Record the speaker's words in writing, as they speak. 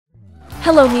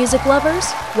Hello music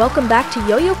lovers, welcome back to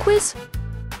Yo-Yo Quiz.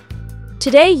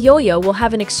 Today Yo-Yo will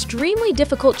have an extremely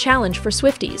difficult challenge for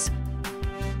Swifties.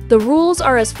 The rules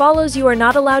are as follows: you are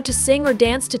not allowed to sing or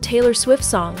dance to Taylor Swift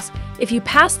songs. If you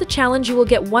pass the challenge you will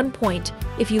get 1 point.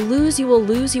 If you lose, you will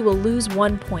lose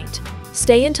 1 point.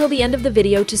 Stay until the end of the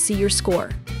video to see your score.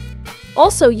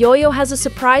 Also, Yo-Yo has a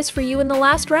surprise for you in the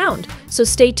last round, so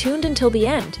stay tuned until the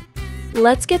end.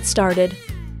 Let's get started.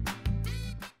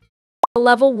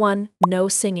 Level 1, no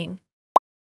singing.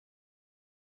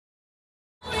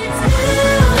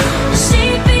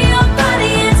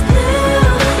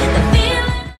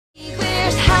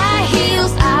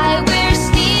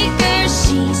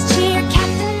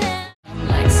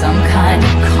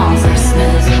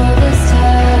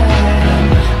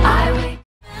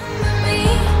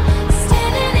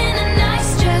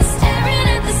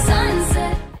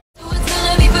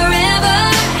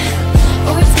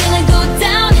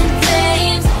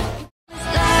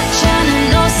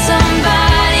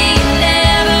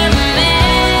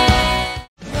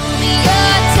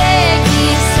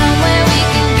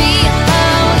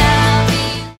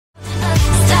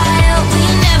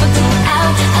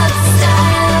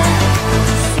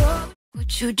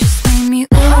 You just made me,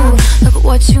 ooh, look at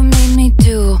what you made me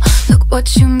do. Look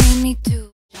what you made me do.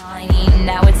 Shiny,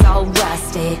 now it's all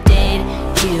rusted. Did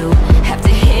you have to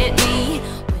hit me?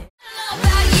 I don't know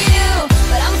about you,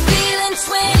 but I'm feeling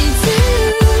 22.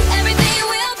 Everything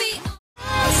will be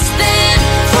spent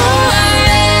forever.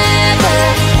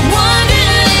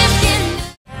 Wondering if you knew.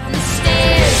 Down the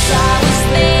stairs, I was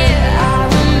there, I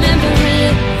remember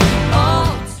it.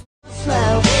 Oh,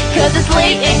 slow, 'cause it's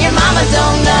late and your mama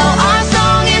don't know. Our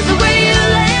song is the way you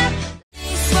live.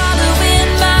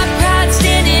 Swallowing my pride,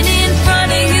 standing in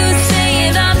front of you,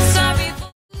 saying I'm sorry.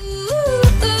 Ooh,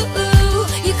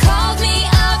 you called me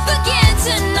up again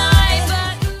tonight,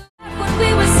 but when we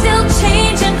were still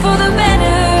changing for the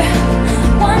better,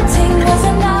 wanting was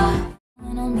enough.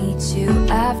 And I'll meet you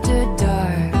after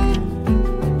dark.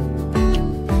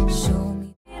 Show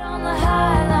me on the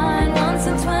high line once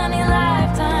in 20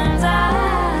 lifetimes.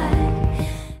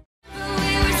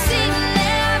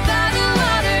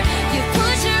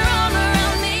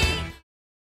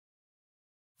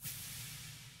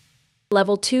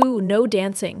 Level 2, no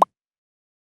dancing.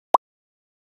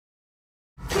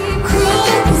 Keep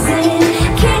cruising,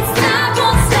 can't stop,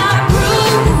 won't stop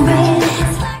moving.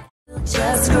 It's like we'll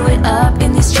just screw it up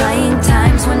in these trying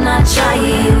times. We're not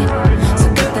trying, so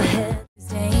get the head.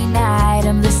 Tuesday night,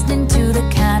 I'm listening to the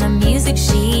kind of music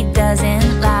she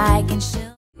doesn't like, and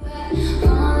she'll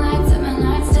all night to my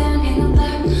nightstand in the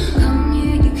dark. Come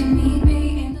here, you can meet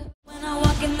me in the. When I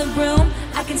walk in the room,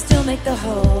 I can still make the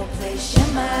whole place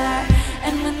shimmer.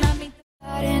 And when I meet the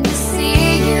garden to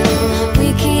see you,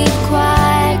 we keep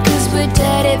quiet 'cause we're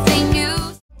dead at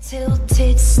venues.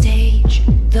 Tilted stage,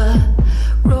 the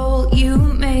role you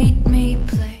made me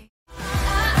play.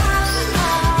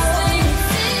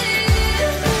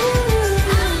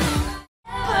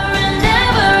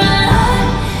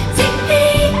 Take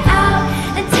me out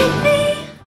and take me.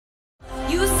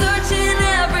 You searching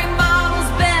every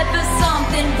model's bed for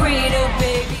something greater,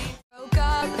 baby. Broke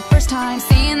up the first time,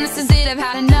 saying this is it, I've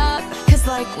had enough. 'Cause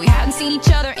like we hadn't seen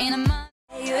each other in a month.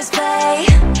 Years play,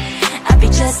 I'd be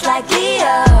just like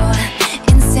Leo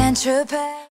in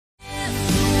Saint-Tropez.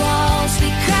 Walls we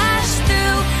crash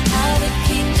through, how the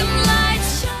kingdom lights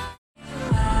shine.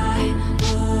 I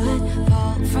would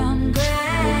fall from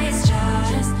grace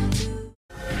just to.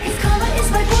 'Cause karma is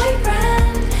my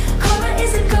boyfriend, karma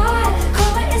is a god,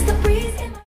 karma is the breeze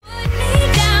in my. Put me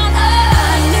down,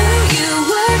 I knew you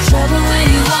were trouble when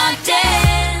you walked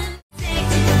in. Take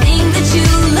the thing that you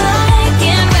like,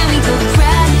 and when we go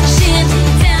crashing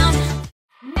down,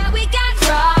 now we got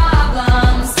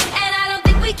problems, and I don't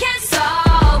think we can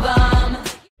solve them.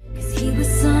 'Cause he was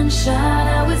sunshine,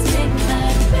 I was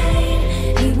midnight rain.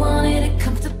 He wanted it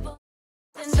comfortable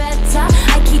and better.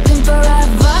 I keep him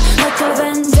forever, like a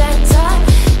vendetta.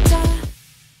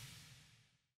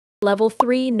 Level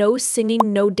 3, no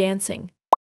singing, no dancing.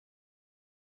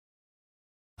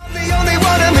 I'm the only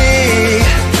one of me.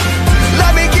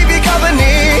 Let me keep you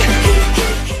company.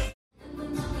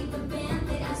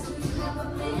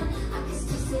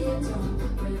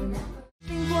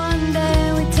 One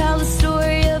day we tell the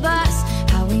story of us,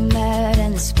 how we met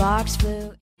and the sparks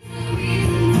flew.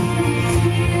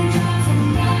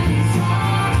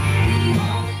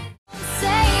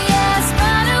 Say yes,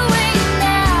 run away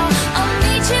now. I'll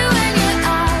meet you when you're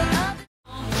out.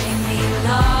 Made me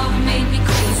love, made me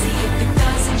crazy. If it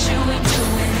doesn't, you ain't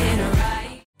doing it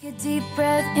right. Take a deep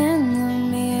breath in the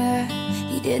mirror.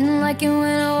 He didn't like it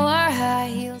when I wore high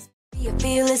heels. Be a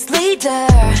fearless leader.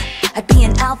 I'd be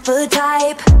an alpha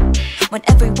type when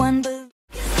everyone believes.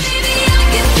 Baby, I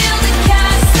can build a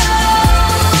castle.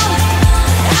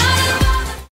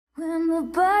 When the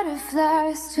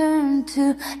butterflies turn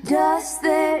to dust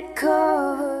that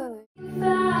covered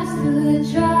fast through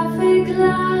the traffic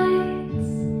lights,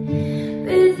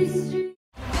 busy streets.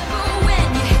 When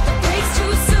you hit the brakes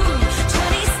too soon,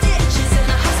 20 stitches in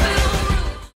the hospital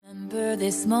room. Remember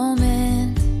this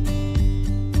moment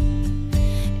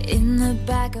in the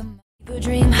back of my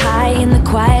dream high in the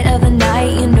quiet of the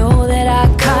night. You know that I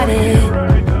caught it.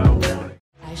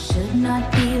 I should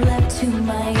not be left to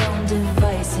my own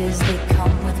devices. They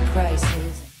come with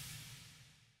prices.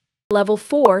 Level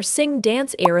 4 Sing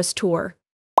Dance Eras Tour.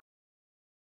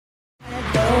 In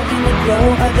the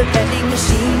glow of the vending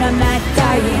machine, I'm not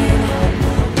dying.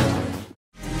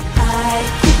 I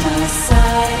keep my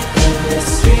side of the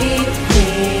street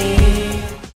clean.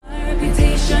 My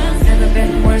reputation's never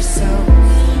been worse, so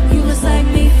you was like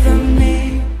me from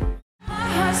me. My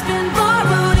heart's been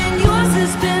borrowed and yours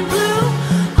has been blue.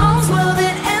 All's well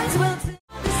that ends well.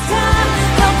 This time,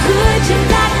 how could you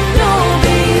not know,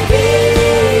 baby?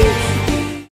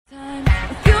 Time,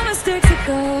 a few mistakes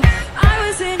ago, I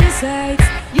was in your sights.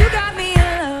 You got me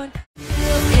alone.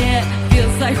 It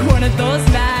feels like one of those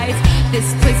nights.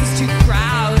 This place is too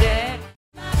crowded.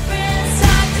 My friends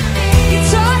talk to me. You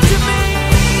talk to me.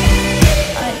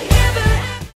 I never.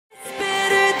 It's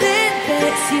better than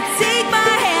this. You take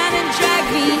my hand and drag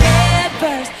me head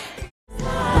first.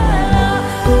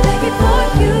 Begging for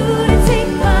you to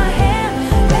take my hand,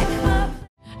 back my.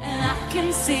 And I can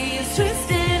see you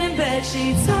twisted in bed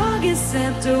sheets, all get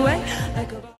sent away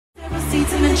like a.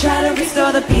 Seats and then try to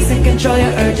restore the peace and control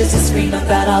your urges to scream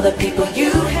about all the people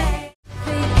you hate.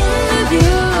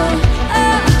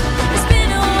 It's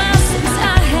been a while since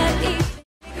I had eaten.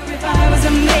 If I was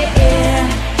a man,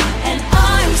 and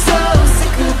I'm so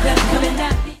sick of them coming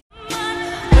at me.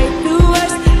 Wait, the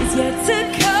worst is yet to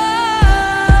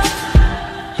come.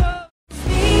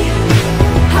 Me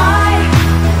high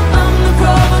on the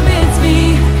problem, it's me.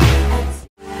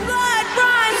 Blood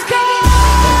rhymes go.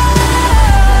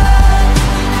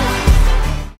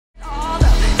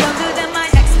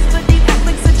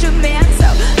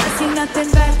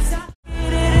 Nothing but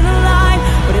it in a line.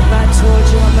 What if I told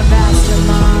you I'm a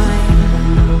mastermind?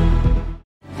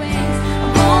 Wings,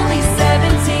 I'm only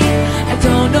 17. I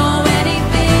don't know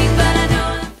anything, but I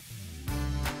know.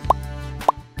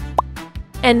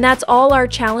 And that's all our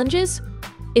challenges.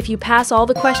 If you pass all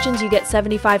the questions, you get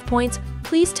 75 points.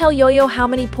 Please tell Yo-Yo how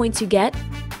many points you get.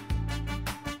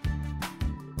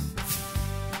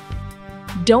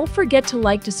 Don't forget to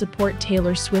like to support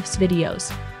Taylor Swift's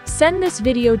videos. Send this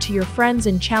video to your friends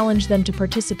and challenge them to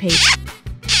participate.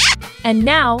 And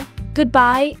now,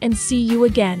 goodbye and see you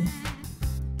again.